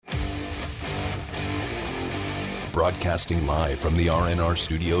Broadcasting live from the RNR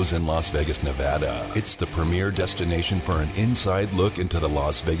studios in Las Vegas, Nevada. It's the premier destination for an inside look into the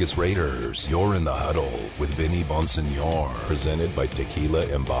Las Vegas Raiders. You're in the huddle with Vinny Bonsignor. Presented by Tequila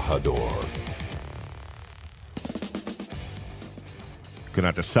Embajador. Gonna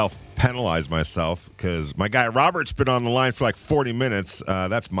have to self-penalize myself because my guy Robert's been on the line for like 40 minutes.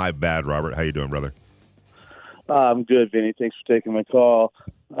 That's my bad, Robert. How you doing, brother? I'm good, Vinny. Thanks for taking my call.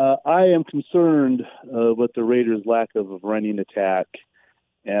 I am concerned with the Raiders' lack of a running attack,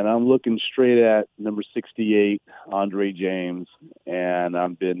 and I'm looking straight at number 68, Andre James, and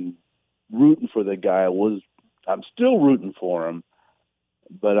I've been rooting for the guy. I'm still rooting for him,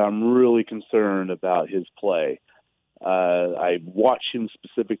 but I'm really concerned about his play. I watch him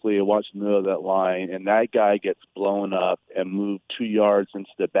specifically. I watch the middle of that line, and that guy gets blown up and moved 2 yards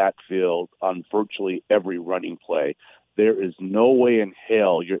into the backfield on virtually every running play. There is no way in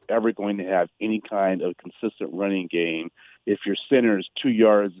hell you're ever going to have any kind of consistent running game if your center is 2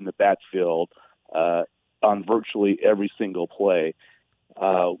 yards in the backfield on virtually every single play.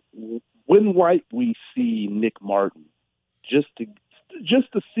 When might we see Nick Martin just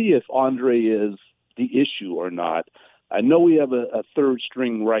to see if Andre is the issue or not? I know we have a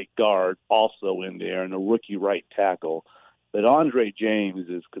third-string right guard also in there and a rookie right tackle, but Andre James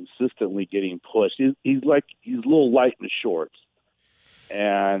is consistently getting pushed. He's a little light in the shorts,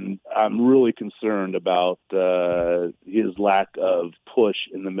 and I'm really concerned about his lack of push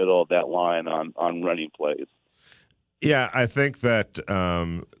in the middle of that line on running plays. Yeah, I think that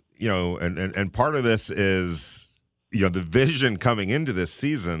and part of this is, the vision coming into this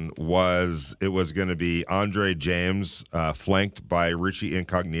season was it was going to be Andre James flanked by Richie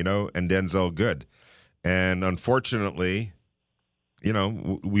Incognito and Denzel Good. And unfortunately,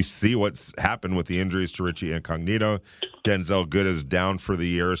 we see what's happened with the injuries to Richie Incognito. Denzel Good is down for the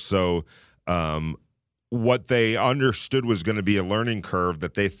year. So what they understood was going to be a learning curve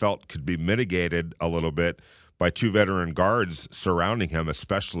that they felt could be mitigated a little bit by two veteran guards surrounding him,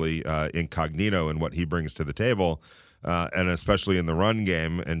 especially Incognito and what he brings to the table, and especially in the run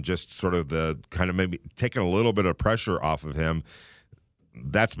game, and just sort of the kind of maybe taking a little bit of pressure off of him.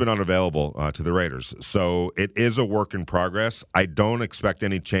 That's been unavailable to the Raiders. So it is a work in progress. I don't expect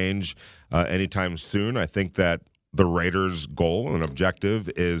any change anytime soon. I think that the Raiders' goal and objective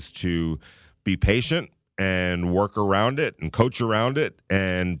is to be patient and work around it and coach around it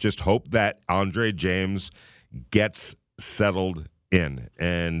and just hope that Andre James gets settled in.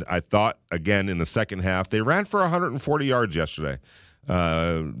 And I thought, again, in the second half, they ran for 140 yards yesterday.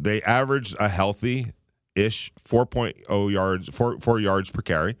 They averaged a healthy-ish 4.0 yards, 4 yards per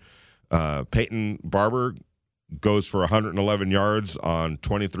carry. Peyton Barber goes for 111 yards on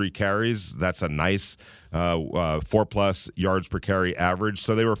 23 carries. That's a nice 4+ yards per carry average.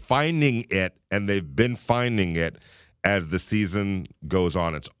 So they were finding it, and they've been finding it as the season goes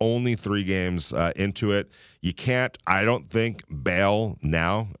on. It's only 3 games into it. You can't, I don't think, bail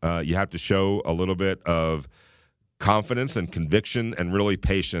now. You have to show a little bit of confidence and conviction and really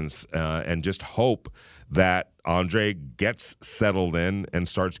patience and just hope that Andre gets settled in and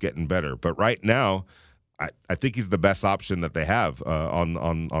starts getting better. But right now, I think he's the best option that they have on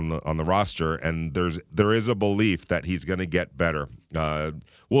the roster, and there is a belief that he's going to get better.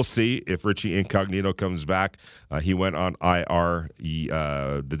 We'll see if Richie Incognito comes back. He went on IR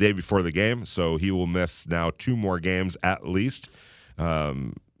the day before the game, so he will miss now 2 more games at least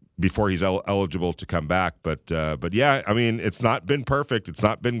before he's eligible to come back. But yeah, I mean, it's not been perfect. It's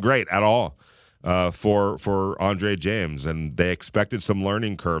not been great at all for Andre James, and they expected some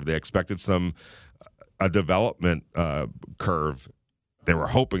learning curve. They expected a development curve. They were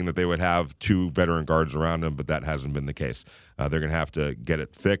hoping that they would have 2 veteran guards around him, but that hasn't been the case. They're going to have to get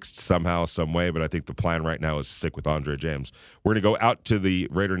it fixed somehow, some way, but I think the plan right now is to stick with Andre James. We're going to go out to the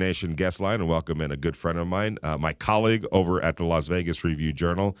Raider Nation guest line and welcome in a good friend of mine, my colleague over at the Las Vegas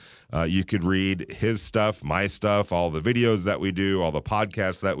Review-Journal. You could read his stuff, my stuff, all the videos that we do, all the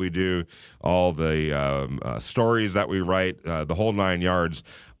podcasts that we do, all the stories that we write, the whole 9 yards,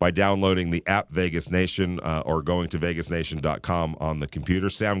 by downloading the app Vegas Nation or going to vegasnation.com on the computer.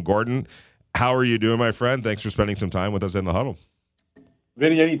 Sam Gordon, how are you doing, my friend? Thanks for spending some time with us in the huddle.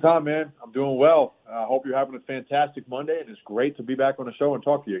 Vinny, anytime, man. I'm doing well. I hope you're having a fantastic Monday, and it's great to be back on the show and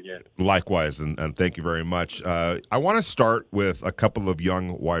talk to you again. Likewise, and thank you very much. I want to start with a couple of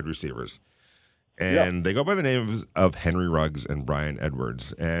young wide receivers, and they go by the names of Henry Ruggs and Bryan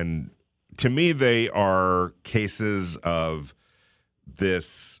Edwards. And to me, they are cases of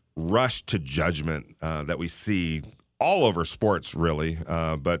this rush to judgment that we see all over sports, really,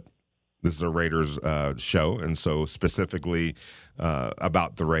 but this is a Raiders show, and so specifically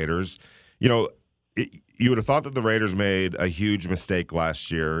about the Raiders. you would have thought that the Raiders made a huge mistake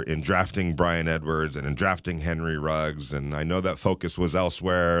last year in drafting Brian Edwards and in drafting Henry Ruggs. And I know that focus was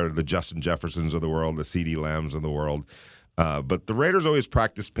elsewhere, the Justin Jeffersons of the world, the CeeDee Lambs of the world. But the Raiders always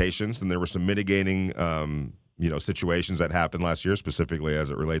practiced patience, and there were some mitigating situations that happened last year, specifically as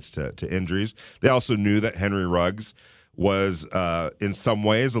it relates to injuries. They also knew that Henry Ruggs was, in some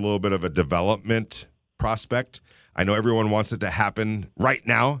ways, a little bit of a development prospect. I know everyone wants it to happen right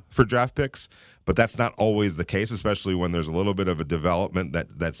now for draft picks, but that's not always the case, especially when there's a little bit of a development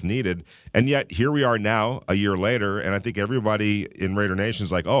that's needed. And yet here we are now, a year later, and I think everybody in Raider Nation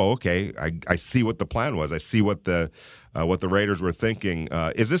is like, oh, okay, I see what the plan was. I see what the Raiders were thinking.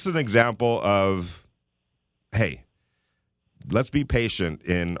 Is this an example of, hey, let's be patient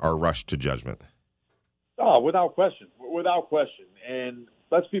in our rush to judgment? Oh, without question. And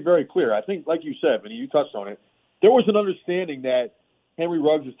let's be very clear. I think, like you said, Vinny, you touched on it, there was an understanding that Henry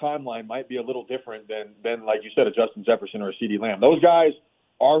Ruggs' timeline might be a little different than like you said, a Justin Jefferson or a CeeDee Lamb. Those guys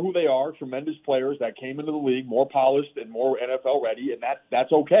are who they are, tremendous players that came into the league more polished and more NFL ready, and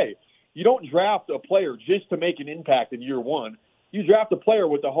that's okay. You don't draft a player just to make an impact in year one. You draft a player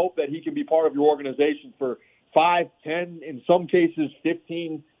with the hope that he can be part of your organization for 5, 10, in some cases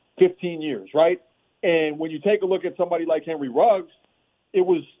 15 years, right? And when you take a look at somebody like Henry Ruggs,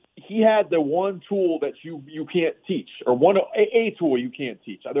 he had the one tool that you can't teach, or a tool you can't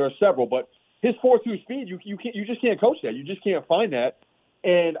teach. There are several, but his 4.2 speed, you just can't coach that. You just can't find that.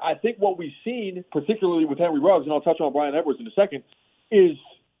 And I think what we've seen, particularly with Henry Ruggs, and I'll touch on Brian Edwards in a second, is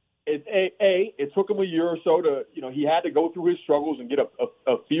it took him a year or so to, he had to go through his struggles and get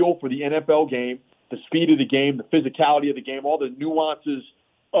a feel for the NFL game, the speed of the game, the physicality of the game, all the nuances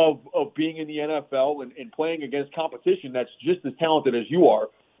of being in the NFL and playing against competition that's just as talented as you are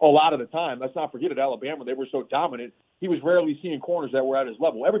a lot of the time. Let's not forget at Alabama, they were so dominant, he was rarely seeing corners that were at his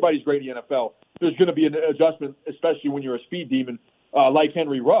level. Everybody's great in the NFL. There's going to be an adjustment, especially when you're a speed demon like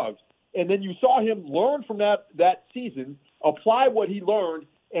Henry Ruggs. And then you saw him learn from that season, apply what he learned,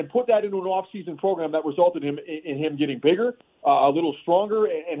 and put that into an off-season program that resulted in him getting bigger, a little stronger,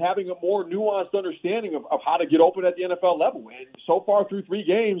 and having a more nuanced understanding of how to get open at the NFL level. And so far through 3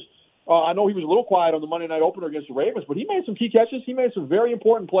 games, I know he was a little quiet on the Monday night opener against the Ravens, but he made some key catches. He made some very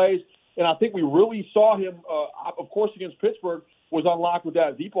important plays, and I think we really saw him, of course, against Pittsburgh, was unlocked with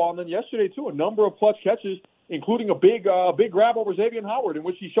that deep ball. And then yesterday, too, a number of clutch catches, including a big grab over Xavier Howard, in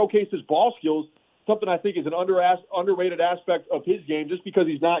which he showcased his ball skills, something I think is an underrated aspect of his game. Just because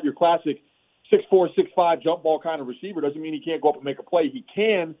he's not your classic 6'4", 6'5", jump ball kind of receiver doesn't mean he can't go up and make a play. He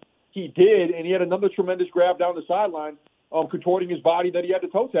can. He did, and he had another tremendous grab down the sideline, contorting his body that he had to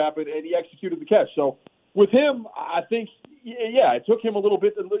toe tap, and he executed the catch. So with him, I think, it took him a little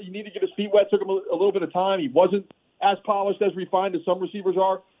bit. He needed to get his feet wet. It took him a little bit of time. He wasn't as polished, as refined as some receivers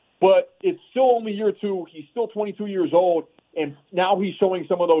are, but it's still only year 2. He's still 22 years old, and now he's showing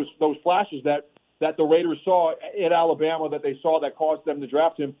some of those flashes that the Raiders saw at Alabama, that they saw that caused them to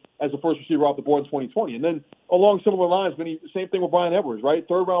draft him as the first receiver off the board in 2020. And then along similar lines, same thing with Brian Edwards, right?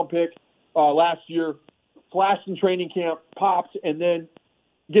 3rd-round pick last year, flashed in training camp, popped, and then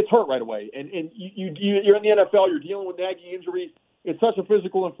gets hurt right away. And you're in the NFL, you're dealing with nagging injuries. It's such a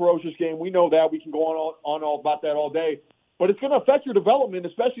physical and ferocious game. We know that. We can go on all about that all day. But it's going to affect your development,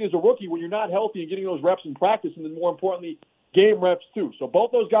 especially as a rookie when you're not healthy and getting those reps in practice, and then more importantly, game reps too. So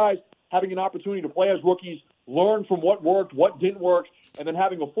both those guys having an opportunity to play as rookies, learn from what worked, what didn't work, and then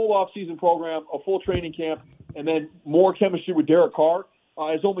having a full off-season program, a full training camp, and then more chemistry with Derek Carr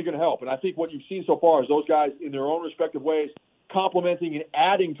is only going to help. And I think what you've seen so far is those guys in their own respective ways complementing and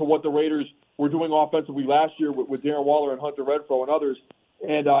adding to what the Raiders were doing offensively last year with Darren Waller and Hunter Renfrow and others.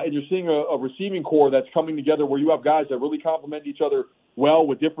 And you're seeing a receiving core that's coming together where you have guys that really complement each other well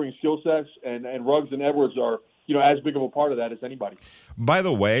with differing skill sets, and Ruggs and Edwards are as big of a part of that as anybody. By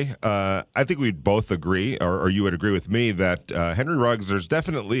the way, I think we'd both agree, or you would agree with me, that Henry Ruggs, there's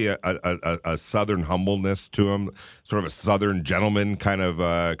definitely a Southern humbleness to him, sort of a Southern gentleman kind of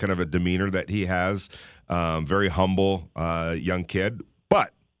a demeanor that he has. Very humble young kid.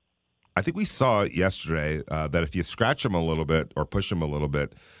 But I think we saw yesterday that if you scratch him a little bit or push him a little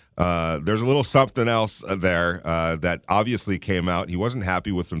bit, there's a little something else there that obviously came out. He wasn't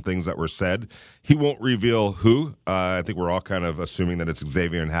happy with some things that were said. He won't reveal who. I think we're all kind of assuming that it's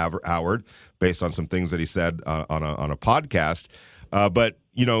Xavier and Howard based on some things that he said on a podcast. But,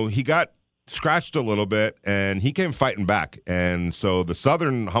 he got scratched a little bit, and he came fighting back. And so the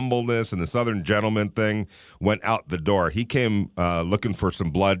Southern humbleness and the Southern gentleman thing went out the door. He came looking for some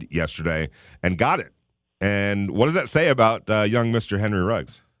blood yesterday and got it. And what does that say about young Mr. Henry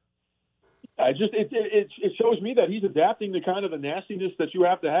Ruggs? It shows me that he's adapting to kind of the nastiness that you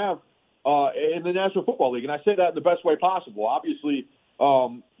have to have in the National Football League. And I say that in the best way possible. Obviously,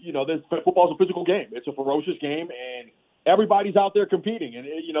 football's a physical game. It's a ferocious game, and everybody's out there competing. And,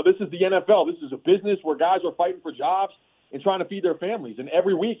 this is the NFL. This is a business where guys are fighting for jobs and trying to feed their families. And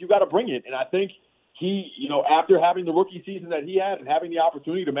every week you got to bring it. And I think he, after having the rookie season that he had and having the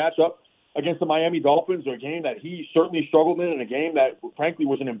opportunity to match up against the Miami Dolphins, a game that he certainly struggled in and a game that, frankly,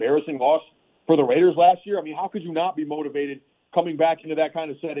 was an embarrassing loss for the Raiders last year. I mean, how could you not be motivated coming back into that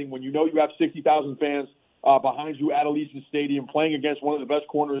kind of setting when you have 60,000 fans behind you at Allegiant Stadium playing against one of the best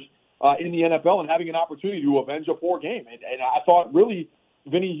corners in the NFL and having an opportunity to avenge a poor game? And I thought, really,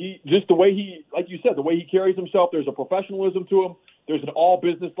 Vinny, just the way he, like you said, the way he carries himself, there's a professionalism to him. There's an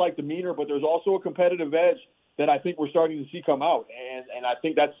all-business-like demeanor, but there's also a competitive edge that I think we're starting to see come out. And I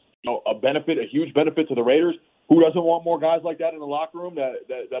think that's a huge benefit to the Raiders. Who doesn't want more guys like that in the locker room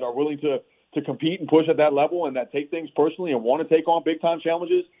that are willing to compete and push at that level and that take things personally and want to take on big-time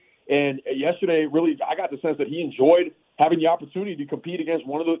challenges? And yesterday, really, I got the sense that he enjoyed having the opportunity to compete against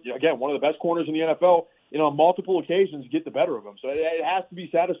one of the best corners in the NFL, on multiple occasions, get the better of him. So it has to be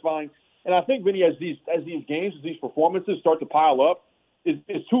satisfying. And I think, Vinny, as these games, as these performances start to pile up,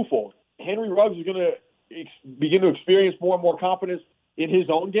 it's twofold. Henry Ruggs is going to begin to experience more and more confidence in his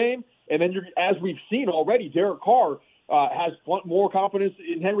own game. And then, as we've seen already, Derek Carr has more confidence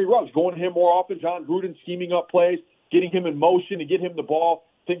in Henry Ruggs, going to him more often. John Gruden scheming up plays, getting him in motion to get him the ball,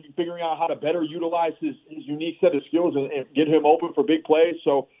 figuring out how to better utilize his unique set of skills and get him open for big plays.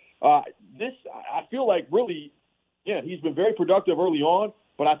 So I feel like really, he's been very productive early on,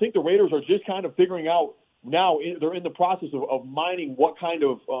 but I think the Raiders are just kind of figuring out now. They're in the process of mining what kind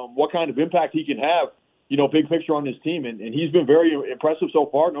of impact he can have, big picture on this team. And he's been very impressive so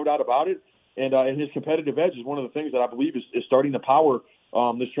far, no doubt about it. And his competitive edge is one of the things that I believe is starting to power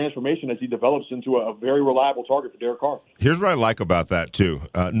this transformation as he develops into a very reliable target for Derek Carr. Here's what I like about that, too.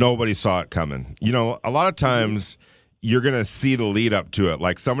 Nobody saw it coming. A lot of times you're going to see the lead up to it.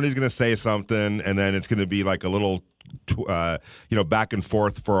 Like somebody's going to say something, and then it's going to be like a little back and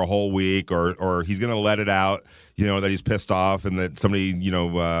forth for a whole week, or he's going to let it out, that he's pissed off and that somebody,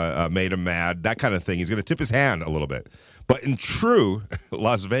 made him mad, that kind of thing. He's going to tip his hand a little bit. But in true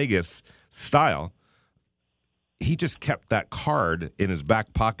Las Vegas style, he just kept that card in his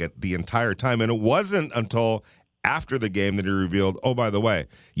back pocket the entire time. And it wasn't until after the game that he revealed, oh, by the way,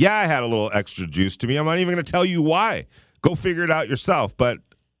 I had a little extra juice to me. I'm not even going to tell you why. Go figure it out yourself. But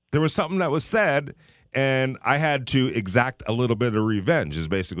there was something that was said, and I had to exact a little bit of revenge, is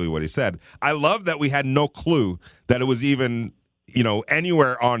basically what he said. I love that we had no clue that it was even,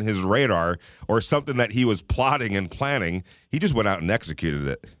 anywhere on his radar or something that he was plotting and planning. He just went out and executed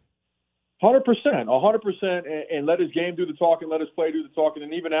it. 100%, and let his game do the talking, let his play do the talking,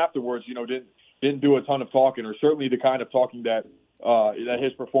 and even afterwards, didn't do a ton of talking, or certainly the kind of talking that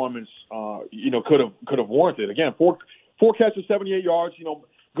his performance, could have warranted. Again, four catches, 78 yards,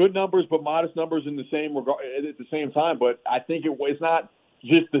 good numbers, but modest numbers in the same regard at the same time. But I think it's not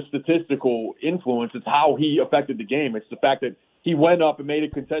just the statistical influence; it's how he affected the game. It's the fact that he went up and made a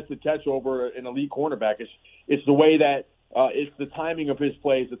contested catch over an elite cornerback. It's the way that. It's the timing of his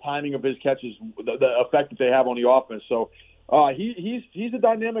plays, the timing of his catches, the effect that they have on the offense. So he's a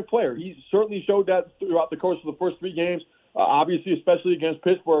dynamic player. He's certainly showed that throughout the course of the first three games, obviously, especially against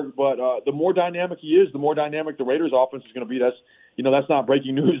Pittsburgh. But the more dynamic he is, the more dynamic the Raiders' offense is going to be. That's not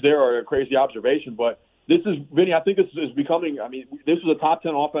breaking news there or a crazy observation. But this is, Vinny, I think this is becoming – this was a top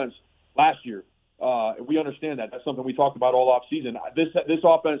 10 offense last year. We understand that. That's something we talked about all offseason. This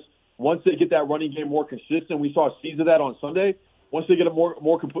offense – once they get that running game more consistent, we saw seeds of that on Sunday. Once they get a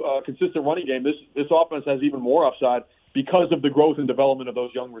more consistent running game, this offense has even more upside because of the growth and development of those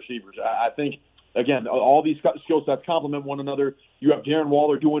young receivers. I think, again, all these skill sets complement one another. You have Darren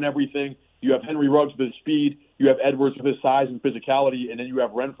Waller doing everything. You have Henry Ruggs with his speed. You have Edwards with his size and physicality, and then you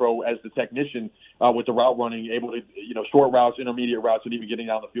have Renfro as the technician with the route running, able to short routes, intermediate routes, and even getting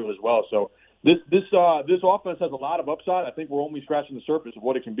down the field as well. So. This offense has a lot of upside. I think we're only scratching the surface of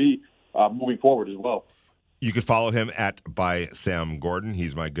what it can be moving forward as well. You can follow him at by Sam Gordon.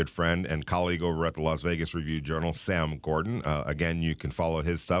 He's my good friend and colleague over at the Las Vegas Review-Journal, Sam Gordon. Again, you can follow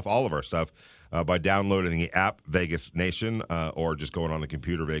his stuff, all of our stuff, by downloading the app Vegas Nation or just going on the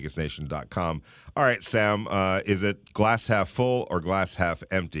computer, vegasnation.com. All right, Sam, is it glass half full or glass half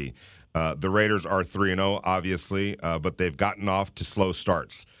empty? The Raiders are 3-0, obviously, but they've gotten off to slow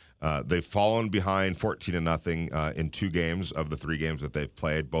starts. They've fallen behind 14-0 in 2 games of the 3 games that they've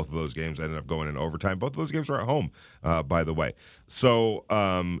played. Both of those games ended up going in overtime. Both of those games are at home, by the way. So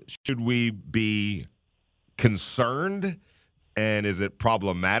should we be concerned? And is it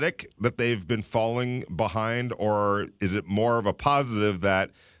problematic that they've been falling behind? Or is it more of a positive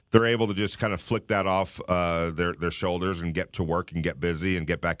that they're able to just kind of flick that off their shoulders and get to work and get busy and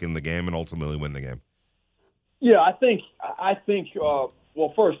get back in the game and ultimately win the game? Yeah, I think.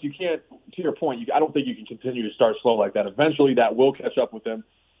 Well, first, you can't. To your point, I don't think you can continue to start slow like that. Eventually, that will catch up with them.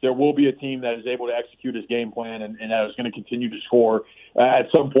 There will be a team that is able to execute his game plan and that is going to continue to score at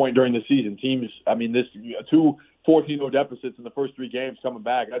some point during the season. Teams, I mean, this 2 14-0 deficits in the first 3 games coming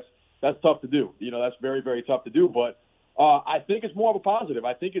back. That's tough to do. That's very, very tough to do. But I think it's more of a positive.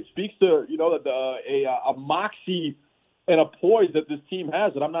 I think it speaks to a moxie and a poise that this team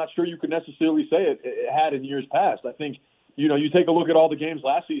has that I'm not sure you could necessarily say it had in years past. I think you take a look at all the games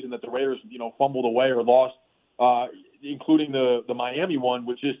last season that the Raiders fumbled away or lost, including the Miami one,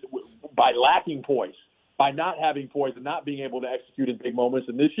 which is by lacking poise, by not having poise and not being able to execute in big moments.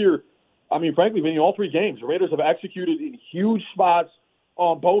 And this year, I mean, frankly, in all 3 games, the Raiders have executed in huge spots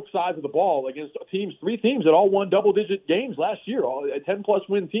on both sides of the ball against 3 teams that all won double-digit games last year, all 10-plus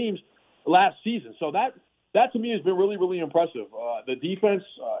win teams last season. So that to me has been really, really impressive. The defense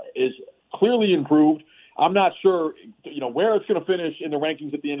is clearly improved. I'm not sure, where it's going to finish in the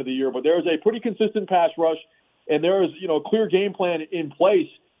rankings at the end of the year, but there is a pretty consistent pass rush, and there is, a clear game plan in place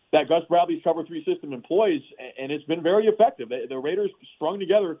that Gus Bradley's cover 3 system employs, and it's been very effective. The Raiders strung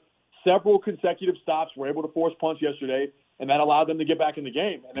together several consecutive stops, were able to force punch yesterday, and that allowed them to get back in the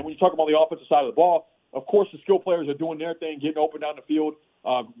game. And then when you talk about the offensive side of the ball, of course the skill players are doing their thing, getting open down the field.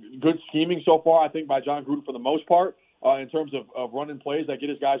 Good scheming so far, I think, by John Gruden for the most part, in terms of running plays that get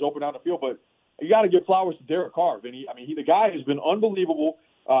his guys open down the field. But you got to give flowers to Derek Carr. And the guy has been unbelievable.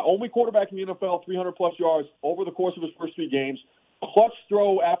 Only quarterback in the NFL, 300-plus yards over the course of his first 3 games. Clutch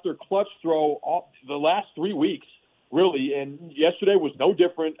throw after clutch throw the last 3 weeks, really. And yesterday was no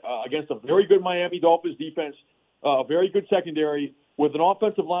different against a very good Miami Dolphins defense, a very good secondary, with an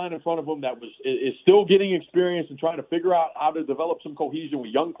offensive line in front of him that is still getting experience and trying to figure out how to develop some cohesion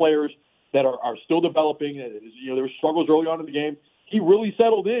with young players that are still developing. There were struggles early on in the game. He really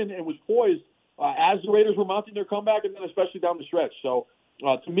settled in and was poised as the Raiders were mounting their comeback, and then especially down the stretch. So,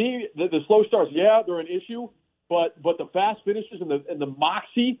 to me, the slow starts, they're an issue, but the fast finishes and the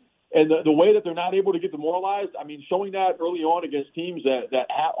moxie and the way that they're not able to get demoralized, I mean, showing that early on against teams that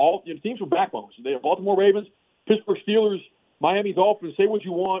have all teams with backbones. They have Baltimore Ravens, Pittsburgh Steelers, Miami Dolphins. Say what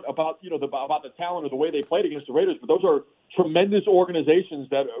you want about about the talent or the way they played against the Raiders, but those are tremendous organizations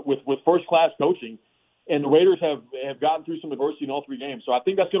that with first class coaching, and the Raiders have gotten through some adversity in all 3 games. So I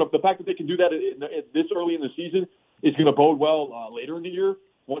think the fact that they can do that this early in the season is going to bode well later in the year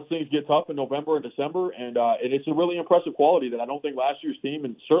once things get tough in November and December, and it's a really impressive quality that I don't think last year's team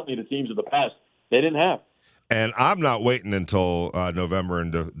and certainly the teams of the past they didn't have. And I'm not waiting until November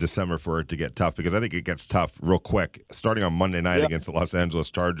and December for it to get tough, because I think it gets tough real quick. Starting on Monday night against the Los Angeles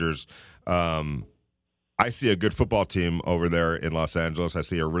Chargers, I see a good football team over there in Los Angeles. I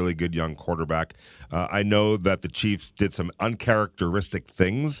see a really good young quarterback. I know that the Chiefs did some uncharacteristic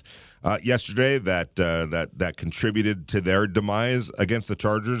things yesterday that contributed to their demise against the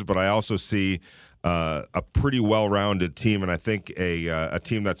Chargers, but I also see a pretty well-rounded team, and I think a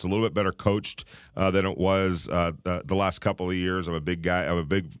team that's a little bit better coached than it was the last couple of years. I'm a big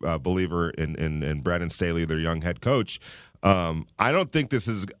believer in Brandon Staley, their young head coach. I don't think this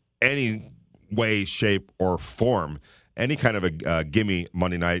is any way, shape, or form any kind of a gimme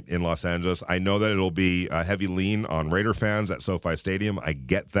Monday night in Los Angeles. I know that it'll be a heavy lean on Raider fans at SoFi Stadium. I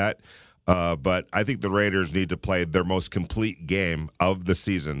get that. But I think the Raiders need to play their most complete game of the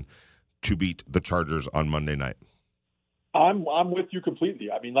season to beat the Chargers on Monday night. I'm with you completely.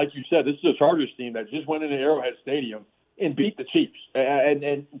 I mean, like you said, this is a Chargers team that just went into Arrowhead Stadium and beat the Chiefs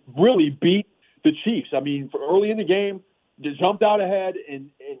and really beat the Chiefs. I mean, for early in the game, they jumped out ahead and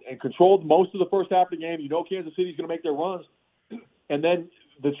controlled most of the first half of the game. Kansas City's going to make their runs. And then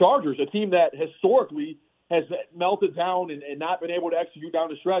the Chargers, a team that historically has melted down and not been able to execute down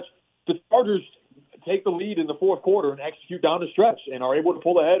the stretch, the Chargers take the lead in the fourth quarter and execute down the stretch and are able to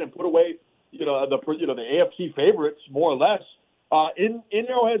pull ahead and put away the AFC favorites more or less in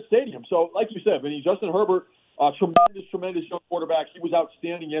Arrowhead Stadium. So, like you said, Justin Herbert, tremendous young quarterback. He was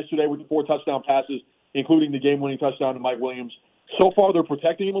outstanding yesterday with the 4 touchdown passes, including the game-winning touchdown to Mike Williams. So far, they're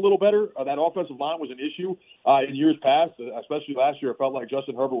protecting him a little better. That offensive line was an issue in years past, especially last year. It felt like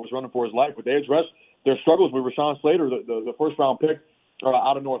Justin Herbert was running for his life, but they addressed their struggles with Rashawn Slater, the first-round pick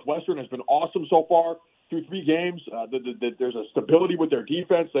out of Northwestern, has been awesome so far through 3 games. There's a stability with their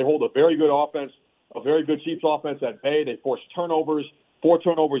defense. They hold a very good offense, a very good Chiefs offense at bay. They force turnovers, 4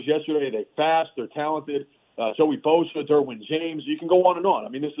 turnovers yesterday. They're fast. They're talented. Joey Bosa, Derwin James. You can go on and on. I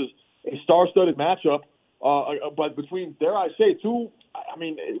mean, this is a star-studded matchup. But between, dare I say,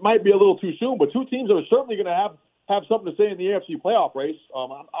 it might be a little too soon, but 2 teams that are certainly going to have something to say in the AFC playoff race.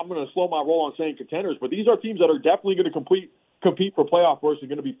 I'm going to slow my roll on saying contenders, but these are teams that are definitely going to compete for playoff berths and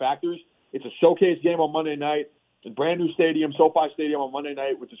going to be factors. It's a showcase game on Monday night. It's a brand new stadium, SoFi Stadium on Monday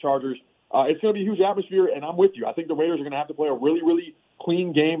night with the Chargers. It's going to be a huge atmosphere, and I'm with you. I think the Raiders are going to have to play a really, really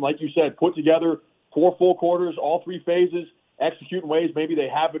clean game, like you said, put together 4 full quarters, all 3 phases, execute in ways maybe they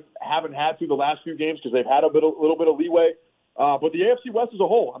haven't had through the last few games because they've had a little bit of leeway. But the AFC West as a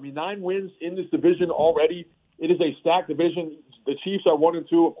whole, 9 wins in this division already. It is a stacked division. The Chiefs are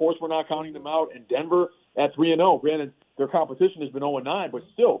 1-2. Of course, we're not counting them out. And Denver at 3-0. Granted, their competition has been 0-9, but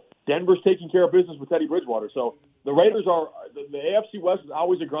still, Denver's taking care of business with Teddy Bridgewater. So the Raiders are the AFC West is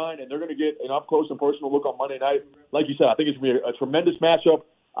always a grind, and they're going to get an up close and personal look on Monday night. Like you said, I think it's going to be a tremendous matchup.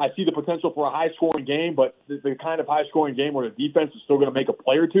 I see the potential for a high-scoring game, but the kind of high-scoring game where the defense is still going to make a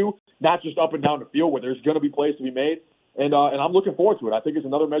play or two, not just up and down the field where there's going to be plays to be made. And I'm looking forward to it. I think it's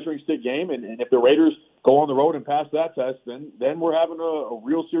another measuring stick game, and if the Raiders go on the road and pass that test, then we're having a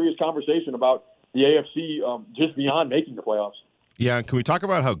real serious conversation about the AFC just beyond making the playoffs. Yeah, can we talk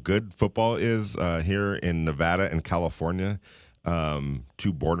about how good football is here in Nevada and California?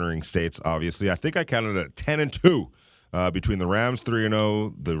 2 bordering states, obviously. I think I counted it 10-2 between the Rams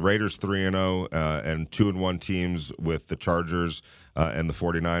 3-0, the Raiders 3-0, and 2-1 teams with the Chargers and the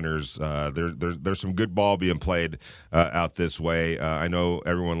 49ers. There's some good ball being played out this way. I know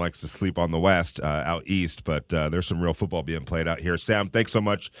everyone likes to sleep on the West out east, but there's some real football being played out here. Sam, thanks so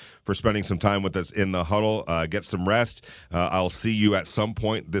much for spending some time with us in the huddle. Get some rest. I'll see you at some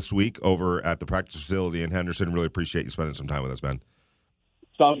point this week over at the practice facility in Henderson. Really appreciate you spending some time with us, man.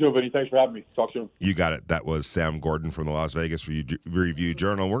 Sounds good, Vinny. Thanks for having me. Talk soon. You got it. That was Sam Gordon from the Las Vegas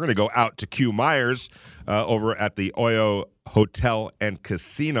Review-Journal. We're going to go out to Q Myers over at the Oyo Hotel and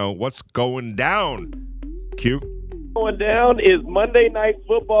Casino. What's going down, Q? Going down is Monday Night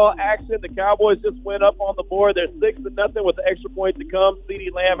Football action. The Cowboys just went up on the board. They're 6-0 with the extra point to come.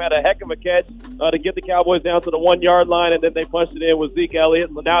 CeeDee Lamb had a heck of a catch to get the Cowboys down to the 1-yard line, and then they punched it in with Zeke Elliott.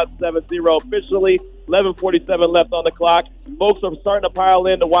 So now it's 7-0 officially. 11:47 left on the clock. Folks are starting to pile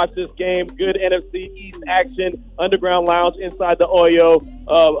in to watch this game. Good NFC East action. Underground Lounge inside the Oyo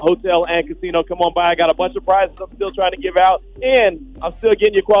Hotel and Casino. Come on by. I got a bunch of prizes I'm still trying to give out. And I'm still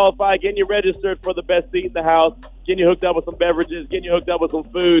getting you qualified, getting you registered for the best seat in the house, getting you hooked up with some beverages, getting you hooked up with some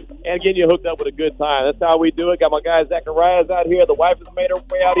food, and getting you hooked up with a good time. That's how we do it. Got my guy Zacharias out here. The wife has made her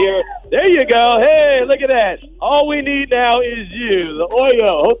way out here. There you go. Hey, look at that. All we need now is you. The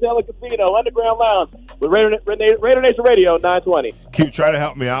Oyo Hotel and Casino, Underground Lounge, with Raider Nation Radio 920. Q, try to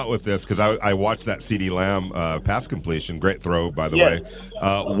help me out with this because I watched that CeeDee Lamb pass completion. Great throw, by the way.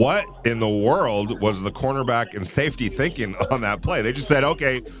 What in the world was the cornerback and safety thinking on that play? They just said,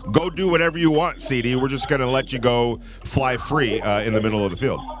 okay, go do whatever you want, CeeDee. We're just going to let you go fly free in the middle of the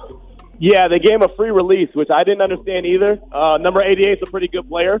field. Yeah, they gave him a free release, which I didn't understand either. Number 88 is a pretty good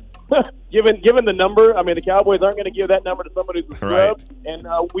player. Given the number, I mean, the Cowboys aren't going to give that number to somebody who's a scrub. Right. And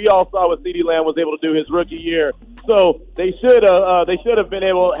we all saw what CeeDee Lamb was able to do his rookie year. So they should have been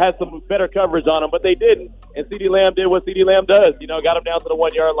able to have some better coverage on him, but they didn't. And CeeDee Lamb did what CeeDee Lamb does. Got him down to the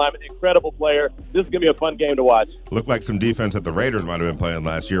 1-yard line. An incredible player. This is going to be a fun game to watch. Looked like some defense that the Raiders might have been playing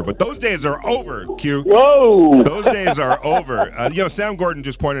last year, but those days are over, Q. Whoa! Those days are over. Sam Gordon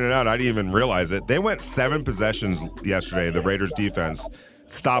just pointed it out. I didn't even realize it. They went 7 possessions yesterday, the Raiders defense,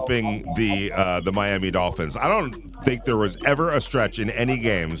 stopping the Miami Dolphins. I don't think there was ever a stretch in any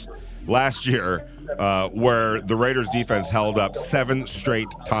games last year where the Raiders defense held up 7 straight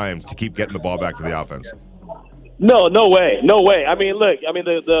times to keep getting the ball back to the offense. No way. I mean, look,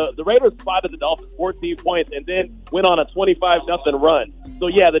 the Raiders spotted the Dolphins 14 points and then went on a 25-0 run. So,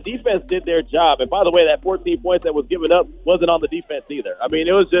 yeah, the defense did their job. And, by the way, that 14 points that was given up wasn't on the defense either. I mean,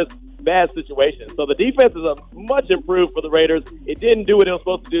 it was just bad situation. So the defense is much improved for the Raiders. It didn't do what it was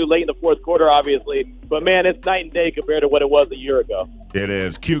supposed to do late in the fourth quarter, obviously. But, man, it's night and day compared to what it was a year ago. It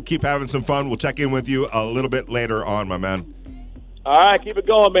is. Q, keep having some fun. We'll check in with you a little bit later on, my man. All right, keep it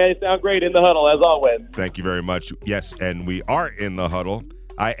going, man. You sound great in the huddle, as always. Thank you very much. Yes, and we are in the huddle.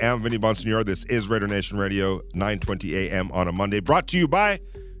 I am Vinny Bonsignor. This is Raider Nation Radio, 9:20 a.m. on a Monday, brought to you by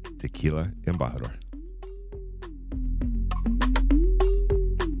Tequila Embajador.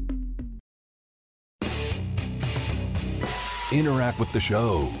 Interact with the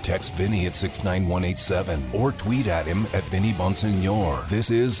show. Text Vinny at 69187 or tweet at him at Vinny Bonsignor.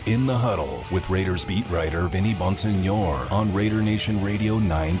 This is In the Huddle with Raiders beat writer Vinny Bonsignor on Raider Nation Radio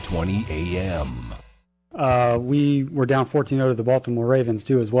 920 AM. We were down 14-0 to the Baltimore Ravens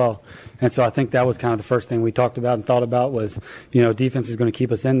too as well. And so I think that was kind of the first thing we talked about and thought about was, defense is going to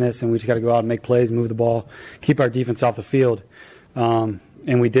keep us in this and we just got to go out and make plays, move the ball, keep our defense off the field.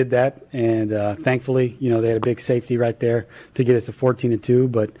 we did that, and thankfully, they had a big safety right there to get us to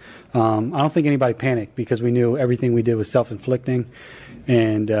 14-2. But I don't think anybody panicked because we knew everything we did was self-inflicting,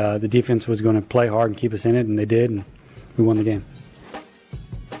 and the defense was going to play hard and keep us in it, and they did, and we won the game.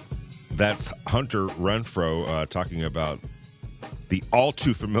 That's Hunter Renfrow talking about the all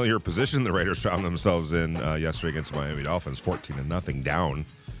too familiar position the Raiders found themselves in yesterday against Miami Dolphins, 14-0 down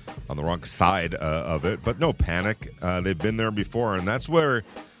on the wrong side of it, but no panic. They've been there before, and that's where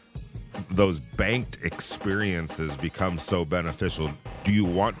those banked experiences become so beneficial. Do you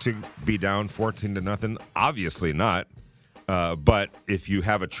want to be down 14-0? Obviously not. But if you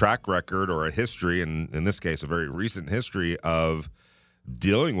have a track record or a history, and in this case, a very recent history of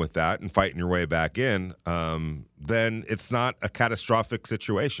dealing with that and fighting your way back in, then it's not a catastrophic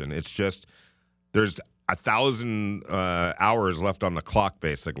situation. It's just there's 1,000 hours left on the clock,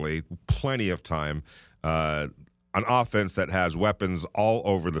 basically, plenty of time. An offense that has weapons all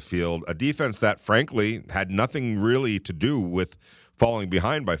over the field, a defense that, frankly, had nothing really to do with falling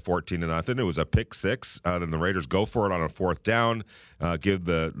behind by 14-0. It was a pick six. Then the Raiders go for it on a fourth down, give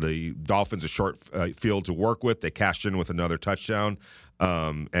the Dolphins a short field to work with. They cashed in with another touchdown,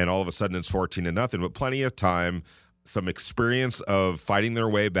 and all of a sudden it's 14-0. But plenty of time, some experience of fighting their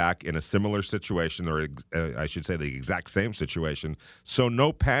way back in a similar situation, or I should say the exact same situation. So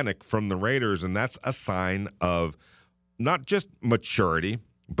no panic from the Raiders, and that's a sign of not just maturity,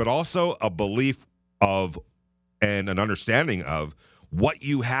 but also a belief of and an understanding of what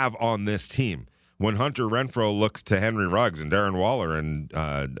you have on this team. When Hunter Renfrow looks to Henry Ruggs and Darren Waller and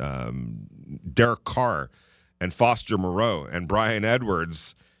Derek Carr and Foster Moreau and Brian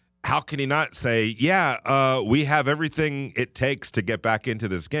Edwards, how can he not say, we have everything it takes to get back into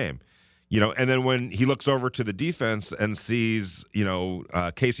this game? And then when he looks over to the defense and sees,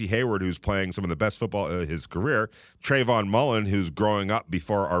 Casey Hayward, who's playing some of the best football of his career, Trayvon Mullen, who's growing up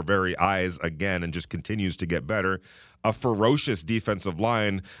before our very eyes again and just continues to get better, a ferocious defensive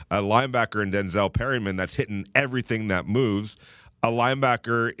line, a linebacker in Denzel Perryman that's hitting everything that moves, a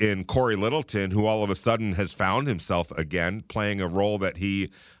linebacker in Corey Littleton, who all of a sudden has found himself again playing a role that he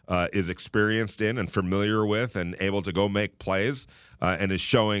is experienced in and familiar with and able to go make plays and is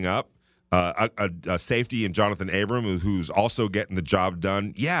showing up. A safety in Jonathan Abram, who's also getting the job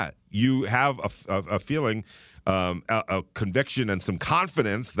done. Yeah, you have a feeling, a conviction and some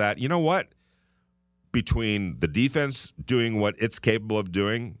confidence that, you know what, between the defense doing what it's capable of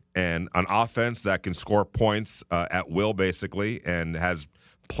doing and an offense that can score points at will, basically, and has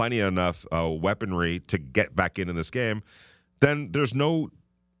plenty enough weaponry to get back into this game, then there's no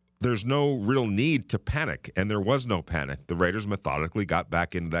real need to panic, and there was no panic. The Raiders methodically got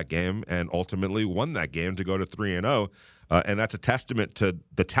back into that game and ultimately won that game to go to 3-0, and that's a testament to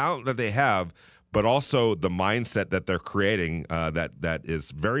the talent that they have, but also the mindset that they're creating that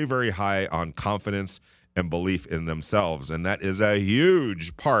is very, very high on confidence and belief in themselves, and that is a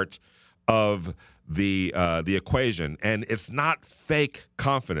huge part of the equation. And it's not fake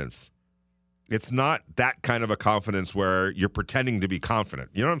confidence. It's not that kind of a confidence where you're pretending to be confident.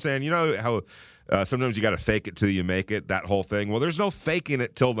 You know what I'm saying? You know how sometimes you got to fake it till you make it, that whole thing? Well, there's no faking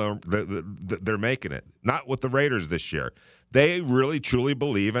it till they're making it. Not with the Raiders this year. They really, truly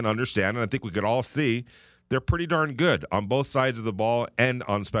believe and understand, and I think we could all see, they're pretty darn good on both sides of the ball and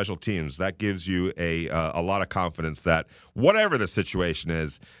on special teams. That gives you a lot of confidence that whatever the situation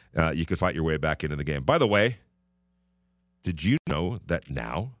is, you can fight your way back into the game. By the way, did you know that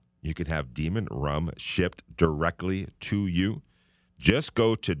now you can have Demon Rum shipped directly to you? Just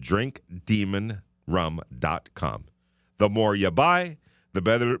go to drinkdemonrum.com. The more you buy, the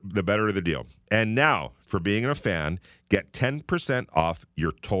better the deal. And now, for being a fan, get 10% off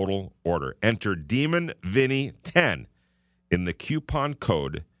your total order. Enter DemonVinny10 in the coupon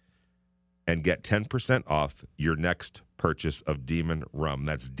code and get 10% off your next purchase of Demon Rum.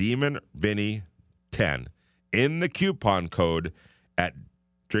 That's DemonVinny10 in the coupon code at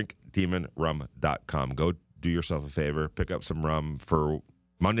drinkdemonrum.com. Go do yourself a favor, pick up some rum for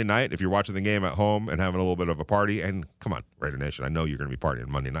Monday night if you're watching the game at home and having a little bit of a party. And come on, Raider Nation, I know you're going to be partying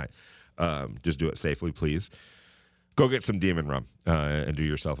Monday night. Just do it safely, please. Go get some Demon Rum and do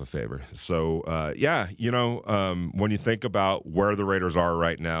yourself a favor. So, when you think about where the Raiders are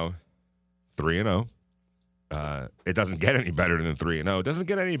right now, 3-0, it doesn't get any better than 3-0. It doesn't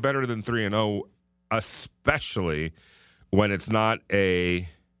get any better than 3-0, especially when it's not an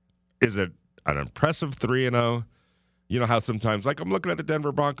impressive 3-0? You know how sometimes, like I'm looking at the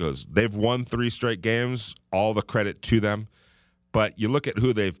Denver Broncos, they've won 3 straight games, all the credit to them. But you look at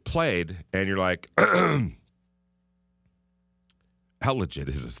who they've played, and you're like, how legit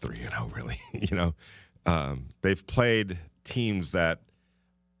is this 3-0, really? They've played teams that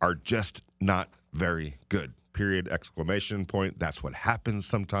are just not very good. Period, exclamation point. That's what happens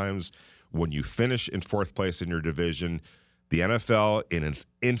sometimes when you finish in fourth place in your division. The NFL, in its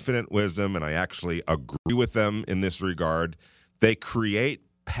infinite wisdom, and I actually agree with them in this regard, they create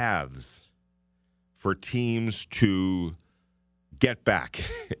paths for teams to get back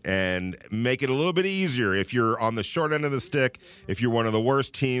and make it a little bit easier. If you're on the short end of the stick, if you're one of the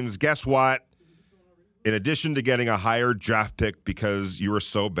worst teams, guess what? In addition to getting a higher draft pick because you were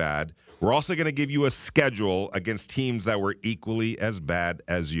so bad, we're also going to give you a schedule against teams that were equally as bad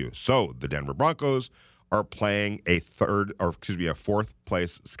as you. So the Denver Broncos are playing a fourth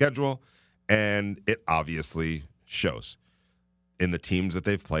place schedule, and it obviously shows in the teams that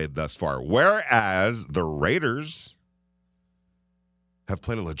they've played thus far. Whereas the Raiders have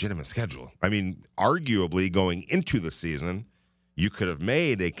played a legitimate schedule. I mean, arguably going into the season, you could have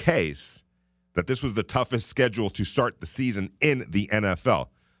made a case that this was the toughest schedule to start the season in the NFL.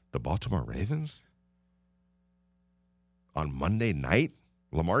 The Baltimore Ravens? On Monday night?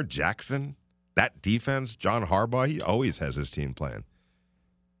 Lamar Jackson? That defense? John Harbaugh? He always has his team playing.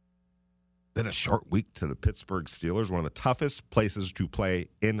 Then a short week to the Pittsburgh Steelers, one of the toughest places to play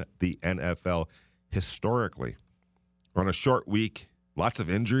in the NFL historically. On a short week, lots of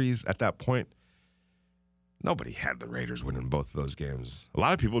injuries at that point. Nobody had the Raiders winning both of those games. A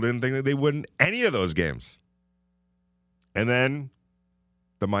lot of people didn't think that they would win any of those games. And then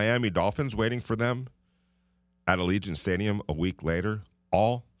the Miami Dolphins waiting for them at Allegiant Stadium a week later.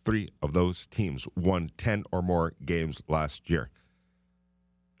 All three of those teams won 10 or more games last year.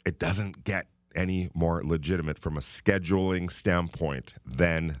 It doesn't get any more legitimate from a scheduling standpoint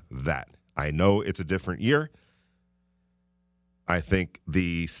than that. I know it's a different year. I think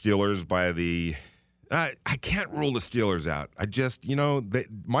the Steelers I can't rule the Steelers out.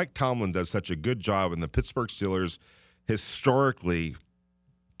 Mike Tomlin does such a good job, and the Pittsburgh Steelers historically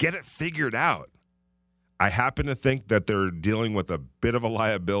get it figured out. I happen to think that they're dealing with a bit of a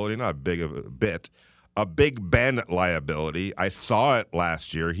liability, not a big of a bit, a Big Ben liability. I saw it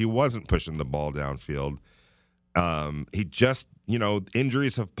last year. He wasn't pushing the ball downfield. He just,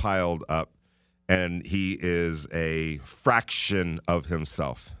 injuries have piled up, and he is a fraction of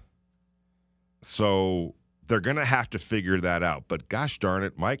himself. So they're going to have to figure that out. But gosh darn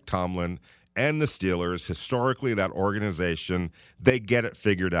it, Mike Tomlin and the Steelers, historically that organization, they get it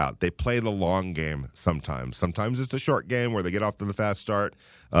figured out. They play the long game sometimes. Sometimes it's a short game where they get off to the fast start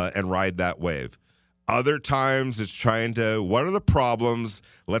and ride that wave. Other times it's trying to, what are the problems?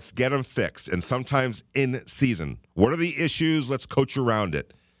 Let's get them fixed. And sometimes in season, what are the issues? Let's coach around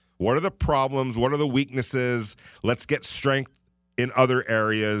it. What are the problems? What are the weaknesses? Let's get strength in other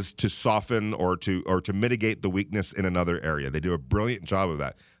areas to soften or to mitigate the weakness in another area. They do a brilliant job of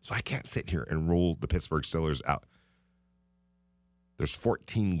that. So I can't sit here and rule the Pittsburgh Steelers out. There's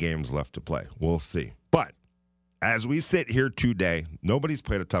 14 games left to play. We'll see. But as we sit here today, nobody's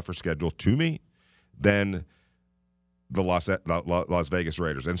played a tougher schedule to me than the Las Vegas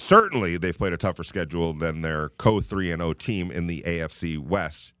Raiders. And certainly they've played a tougher schedule than their co-3-0 team in the AFC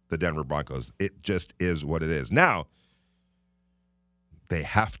West, the Denver Broncos. It just is what it is. Now, they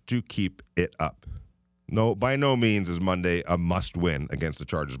have to keep it up. No, by no means is Monday a must-win against the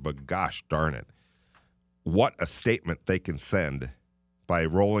Chargers, but gosh darn it, what a statement they can send by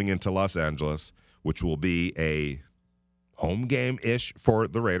rolling into Los Angeles, which will be a home game-ish for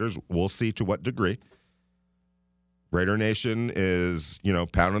the Raiders. We'll see to what degree. Raider Nation is,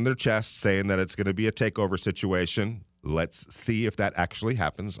 pounding their chest, saying that it's going to be a takeover situation. Let's see if that actually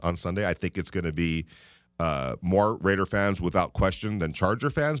happens on Sunday. I think it's going to be more Raider fans without question than Charger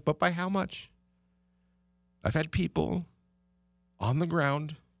fans, but by how much? I've had people on the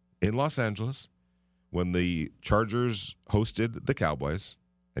ground in Los Angeles when the Chargers hosted the Cowboys,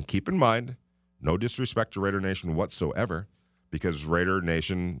 and keep in mind, no disrespect to Raider Nation whatsoever, because Raider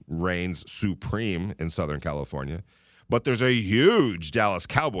Nation reigns supreme in Southern California, but there's a huge Dallas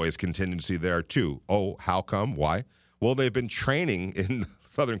Cowboys contingency there too. Oh, how come? Why? Well, they've been training in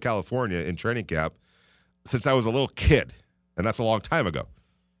Southern California in training camp since I was a little kid, and that's a long time ago.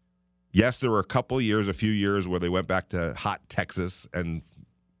 Yes, there were a few years where they went back to hot Texas and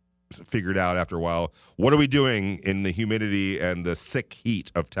figured out after a while, what are we doing in the humidity and the sick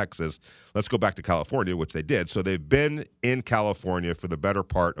heat of Texas? Let's go back to California, which they did. So they've been in California for the better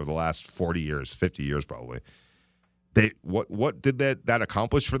part of the last 40 years, 50 years probably. What did that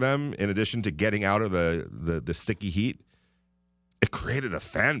accomplish for them in addition to getting out of the sticky heat? It created a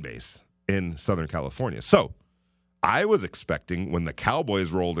fan base in Southern California. So I was expecting when the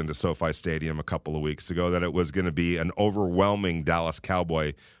Cowboys rolled into SoFi Stadium a couple of weeks ago that it was going to be an overwhelming Dallas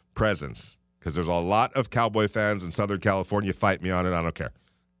Cowboy presence, because there's a lot of Cowboy fans in Southern California. Fight me on it. I don't care.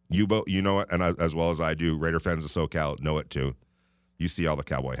 You know it, and as well as I do, Raider fans of SoCal know it too. You see all the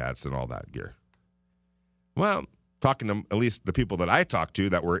cowboy hats and all that gear. Well, talking to at least the people that I talked to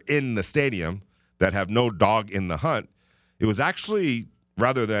that were in the stadium that have no dog in the hunt, it was actually,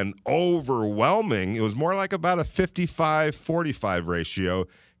 rather than overwhelming, it was more like about a 55-45 ratio,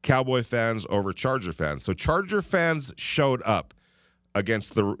 Cowboy fans over Charger fans. So Charger fans showed up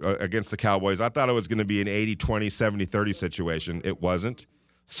against the Cowboys. I thought it was going to be an 80-20, 70-30 situation. It wasn't.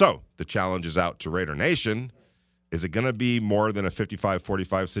 So the challenge is out to Raider Nation. Is it going to be more than a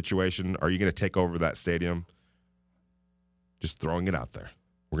 55-45 situation? Are you going to take over that stadium? Just throwing it out there.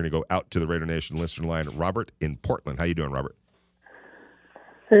 We're going to go out to the Raider Nation listener line. Robert in Portland. How you doing, Robert?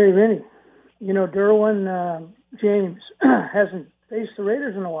 Hey, Vinny. You know, Derwin James hasn't faced the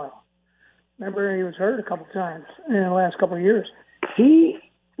Raiders in a while. Remember, he was hurt a couple times in the last couple of years.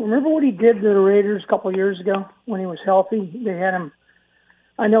 Remember what he did to the Raiders a couple of years ago when he was healthy? They had him.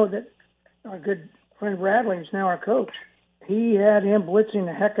 I know that our good friend Bradley is now our coach. He had him blitzing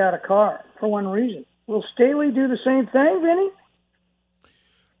the heck out of Carr for one reason. Will Staley do the same thing, Vinny?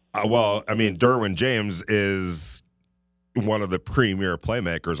 Well, I mean, Derwin James is one of the premier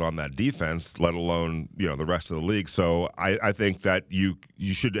playmakers on that defense, let alone, the rest of the league. So I think that you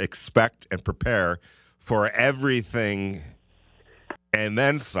should expect and prepare for everything and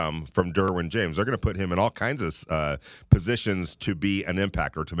then some from Derwin James. They're going to put him in all kinds of positions to be an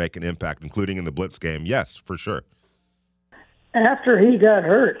impact or to make an impact, including in the blitz game. Yes, for sure. After he got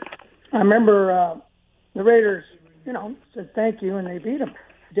hurt, I remember the Raiders, said thank you, and they beat him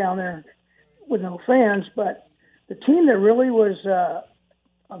down there with no fans. But the team that really was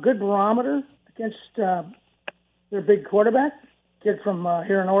a good barometer against their big quarterback, kid from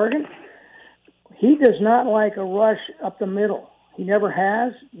here in Oregon, he does not like a rush up the middle. He never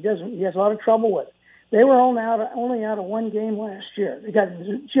has. He doesn't. He has a lot of trouble with it. They were only out of one game last year. They got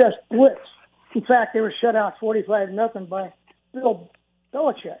just blitzed. In fact, they were shut out 45-0 by Bill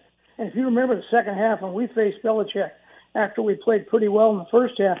Belichick. And if you remember the second half when we faced Belichick after we played pretty well in the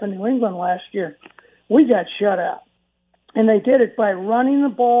first half in New England last year, we got shut out. And they did it by running the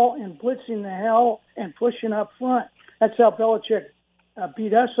ball and blitzing the hell and pushing up front. That's how Belichick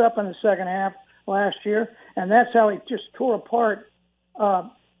beat us up in the second half last year, and that's how he just tore apart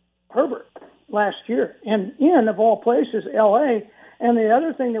Herbert last year. And in, of all places, L.A., and the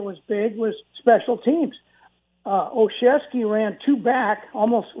other thing that was big was special teams. Olszewski ran two back,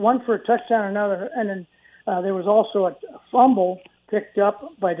 almost one for a touchdown, another, and then there was also a fumble picked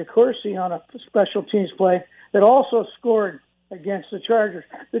up by DeCourcy on a special teams play that also scored against the Chargers.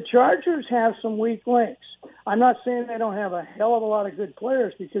 The Chargers have some weak links. I'm not saying they don't have a hell of a lot of good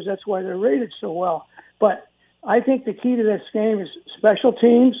players because that's why they're rated so well. But I think the key to this game is special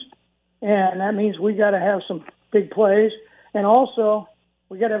teams, and that means we got to have some big plays. And also,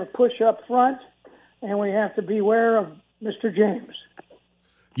 we got to have a push up front, and we have to beware of Mr. James.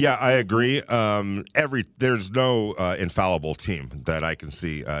 Yeah, I agree. There's no infallible team that I can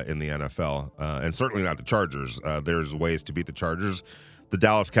see in the NFL, and certainly not the Chargers. There's ways to beat the Chargers. The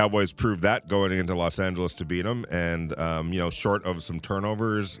Dallas Cowboys proved that going into Los Angeles to beat them, and short of some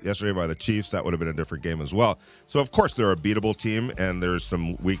turnovers yesterday by the Chiefs, that would have been a different game as well. So, of course, they're a beatable team, and there's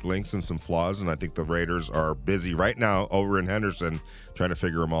some weak links and some flaws, and I think the Raiders are busy right now over in Henderson trying to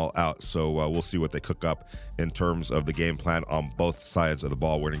figure them all out. So we'll see what they cook up in terms of the game plan on both sides of the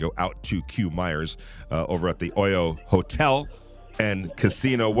ball. We're going to go out to Q Myers over at the Oyo Hotel and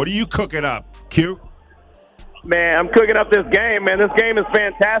Casino. What are you cooking up, Q? Man, I'm cooking up this game, man. This game is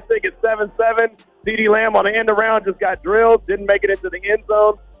fantastic. It's 7-7. CeeDee Lamb on the end around just got drilled, didn't make it into the end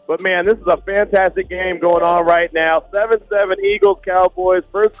zone. But, man, this is a fantastic game going on right now. 7-7 Eagles, Cowboys,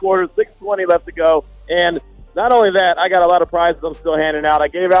 first quarter, 6:20 left to go. And not only that, I got a lot of prizes I'm still handing out. I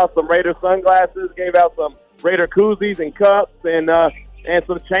gave out some Raider sunglasses, gave out some Raider koozies and cups, and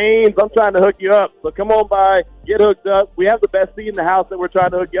some chains. I'm trying to hook you up. So come on by, get hooked up. We have the best seat in the house that we're trying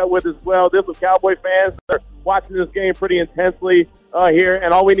to hook you up with as well. There's some Cowboy fans that are watching this game pretty intensely here,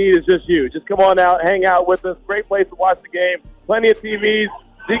 and all we need is just you. Just come on out, hang out with us. Great place to watch the game. Plenty of TVs.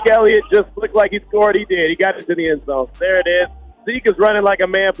 Zeke Elliott just looked like he scored. He did. He got into the end zone. There it is. Zeke is running like a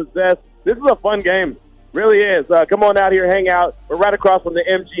man possessed. This is a fun game. Really is. Come on out here, hang out. We're right across from the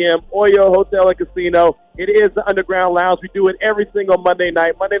MGM, Oyo Hotel and Casino. It is the Underground Lounge. We do it every single Monday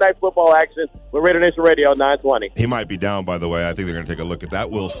night football action with Raider Nation Radio 920. He might be down, by the way. I think they're going to take a look at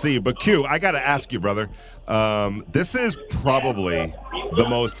that. We'll see. But, Q, I got to ask you, brother. This is probably the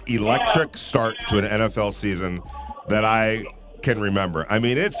most electric start to an NFL season that I can remember. I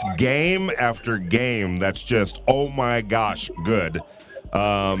mean, it's game after game that's just, oh, my gosh, good.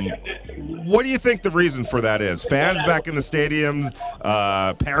 What do you think the reason for that is? Fans back in the stadiums,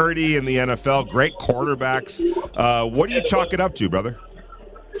 parity in the NFL, great quarterbacks. What do you chalk it up to, brother?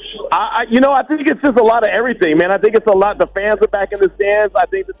 I think it's just a lot of everything, man. I think it's a lot. The fans are back in the stands. I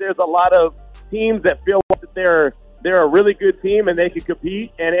think that there's a lot of teams that feel like that they're a really good team and they can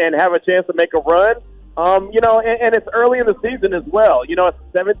compete and have a chance to make a run. And it's early in the season as well. It's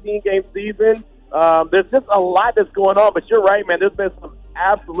a 17-game season. There's just a lot that's going on. But you're right, man. There's been some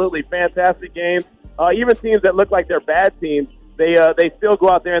absolutely fantastic games. Even teams that look like they're bad teams, they still go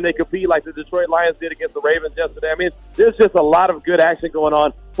out there and they compete like the Detroit Lions did against the Ravens yesterday. I mean, there's just a lot of good action going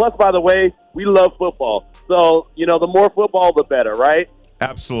on. Plus, by the way, we love football. So, the more football, the better, right?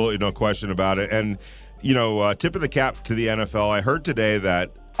 Absolutely, no question about it. And, tip of the cap to the NFL. I heard today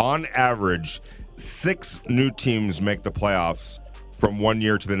that on average, 6 new teams make the playoffs from one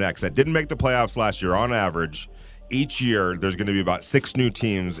year to the next. That didn't make the playoffs last year. On average, each year there's going to be about 6 new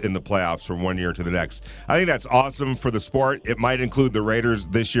teams in the playoffs from one year to the next. I think that's awesome for the sport. It might include the Raiders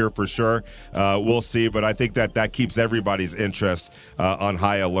this year for sure. We'll see, but I think that keeps everybody's interest on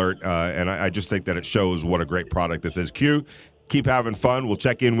high alert, and I just think that it shows what a great product this is. Q, keep having fun. We'll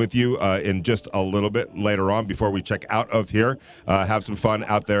check in with you in just a little bit later on before we check out of here. Have some fun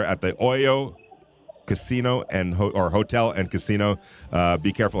out there at the Oyo Casino or Hotel and Casino.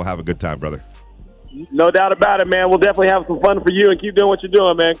 Be careful. Have a good time, brother. No doubt about it, man. We'll definitely have some fun for you and keep doing what you're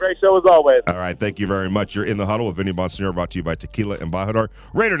doing, man. Great show as always. All right. Thank you very much. You're in the huddle with Vinny Bonsignore, brought to you by Tequila Embajador.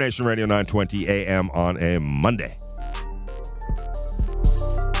 Raider Nation Radio 920 AM on a Monday.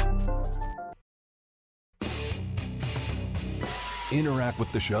 Interact with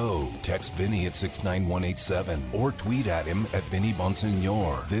the show. Text Vinny at 69187 or tweet at him at Vinny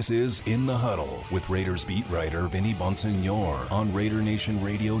Bonsignore. This is In the Huddle with Raiders beat writer Vinny Bonsignore on Raider Nation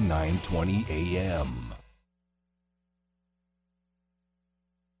Radio 920 AM.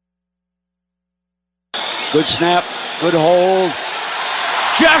 Good snap, good hold.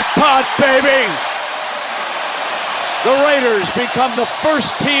 Jackpot, baby! The Raiders become the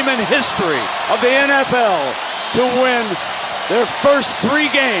first team in history of the NFL to win their first 3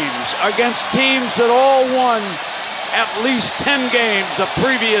 games against teams that all won at least 10 games the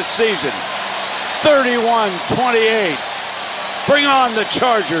previous season. 31-28. Bring on the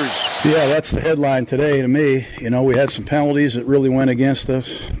Chargers. Yeah, that's the headline today to me. We had some penalties that really went against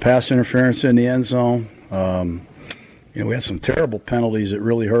us. Pass interference in the end zone. We had some terrible penalties that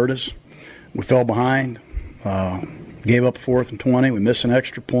really hurt us. We fell behind. Gave up 4th and 20. We missed an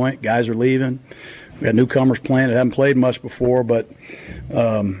extra point. Guys are leaving. We got newcomers playing that haven't played much before, but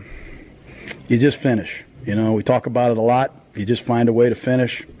you just finish. We talk about it a lot. You just find a way to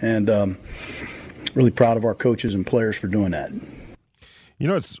finish, and really proud of our coaches and players for doing that.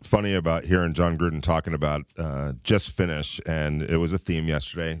 It's funny about hearing John Gruden talking about just finish, and it was a theme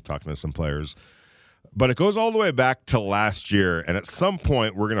yesterday, talking to some players. But it goes all the way back to last year, and at some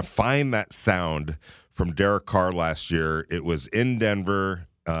point we're going to find that sound from Derek Carr last year. It was in Denver.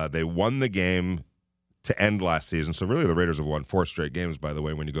 They won the game to end last season. So really the Raiders have won 4 straight games, by the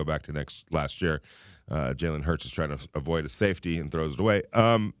way, when you go back to last year. Jalen Hurts is trying to avoid a safety and throws it away.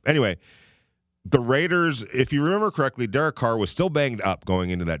 Anyway, the Raiders, if you remember correctly, Derek Carr was still banged up going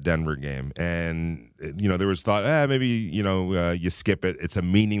into that Denver game. And, there was thought, maybe, you skip it. It's a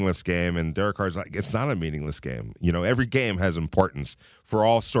meaningless game. And Derek Carr's like, it's not a meaningless game. Every game has importance for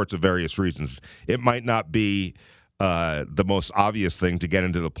all sorts of various reasons. It might not be the most obvious thing to get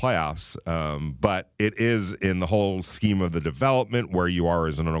into the playoffs, but it is in the whole scheme of the development, where you are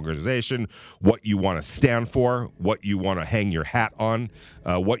as an organization, what you want to stand for, what you want to hang your hat on,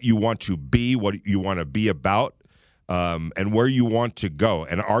 what you want to be, what you want to be about, and where you want to go.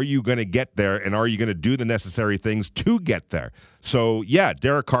 And are you going to get there, and are you going to do the necessary things to get there? So, yeah,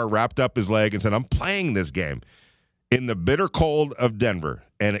 Derek Carr wrapped up his leg and said, I'm playing this game in the bitter cold of Denver.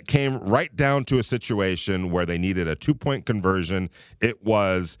 And it came right down to a situation where they needed a 2-point conversion. It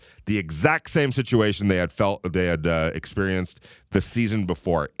was the exact same situation they had experienced the season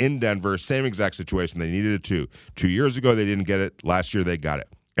before in Denver. Same exact situation. They needed a 2. 2 years ago, they didn't get it. Last year, they got it.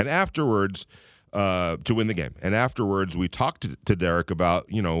 And afterwards, to win the game. And afterwards, we talked to Derek about,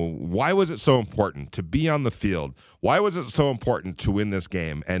 why was it so important to be on the field? Why was it so important to win this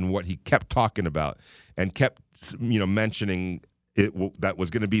game? And what he kept talking about and kept, mentioning that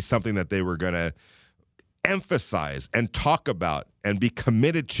was going to be something that they were going to emphasize and talk about and be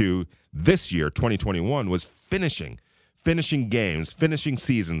committed to this year, 2021, was finishing games, finishing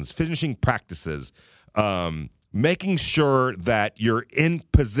seasons, finishing practices, making sure that you're in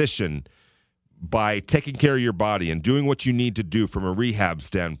position by taking care of your body and doing what you need to do from a rehab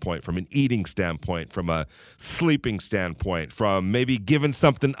standpoint, from an eating standpoint, from a sleeping standpoint, from maybe giving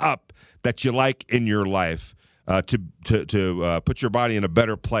something up that you like in your life to put your body in a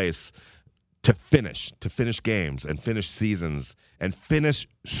better place to finish games and finish seasons and finish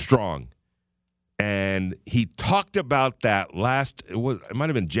strong. And he talked about that it might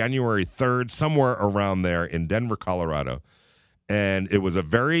have been January 3rd, somewhere around there in Denver, Colorado. And it was a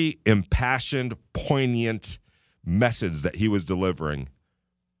very impassioned, poignant message that he was delivering.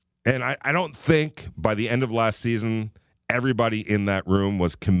 And I don't think by the end of last season, everybody in that room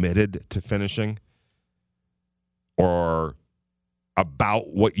was committed to finishing or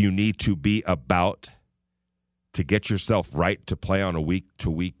about what you need to be about to get yourself right to play on a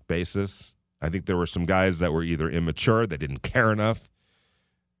week-to-week basis. I think there were some guys that were either immature, that didn't care enough,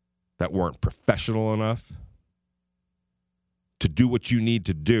 that weren't professional enough to do what you need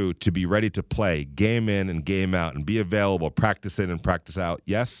to do to be ready to play game in and game out and be available, practice in and practice out.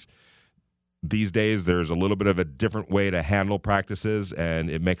 Yes, these days there's a little bit of a different way to handle practices, and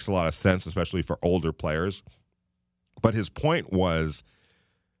it makes a lot of sense, especially for older players. But his point was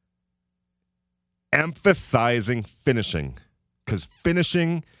emphasizing finishing, because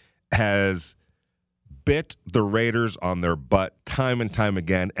finishing has bit the Raiders on their butt time and time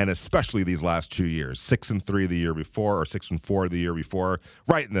again, and especially these last 2 years, 6-3 the year before or 6-4 the year before,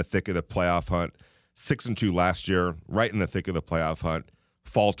 right in the thick of the playoff hunt. 6-2 last year, right in the thick of the playoff hunt,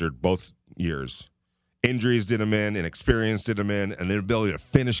 faltered both years. Injuries did them in, inexperience did them in, and inability to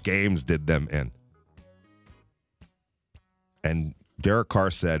finish games did them in. And Derek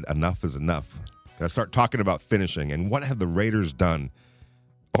Carr said, enough is enough. Got to start talking about finishing. And what have the Raiders done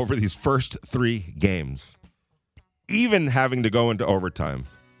over these first 3 games? Even having to go into overtime,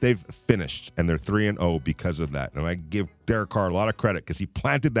 they've finished, and they're 3-0 because of that. And I give Derek Carr a lot of credit because he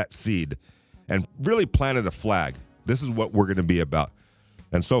planted that seed and really planted a flag. This is what we're going to be about.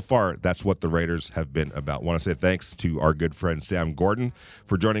 And so far, that's what the Raiders have been about. I want to say thanks to our good friend Sam Gordon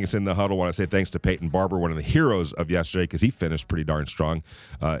for joining us in the huddle. I want to say thanks to Peyton Barber, one of the heroes of yesterday, because he finished pretty darn strong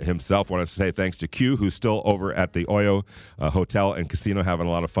himself. I want to say thanks to Q, who's still over at the Oyo Hotel and Casino having a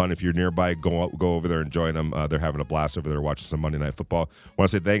lot of fun. If you're nearby, go over there and join them. They're having a blast over there watching some Monday Night Football. I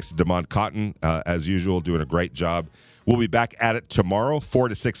want to say thanks to DeMond Cotton, as usual, doing a great job. We'll be back at it tomorrow, 4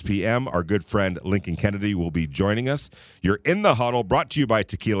 to 6 p.m. Our good friend Lincoln Kennedy will be joining us. You're in the huddle, brought to you by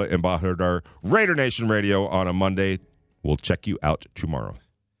Tequila Embajador, Raider Nation Radio on a Monday. We'll check you out tomorrow.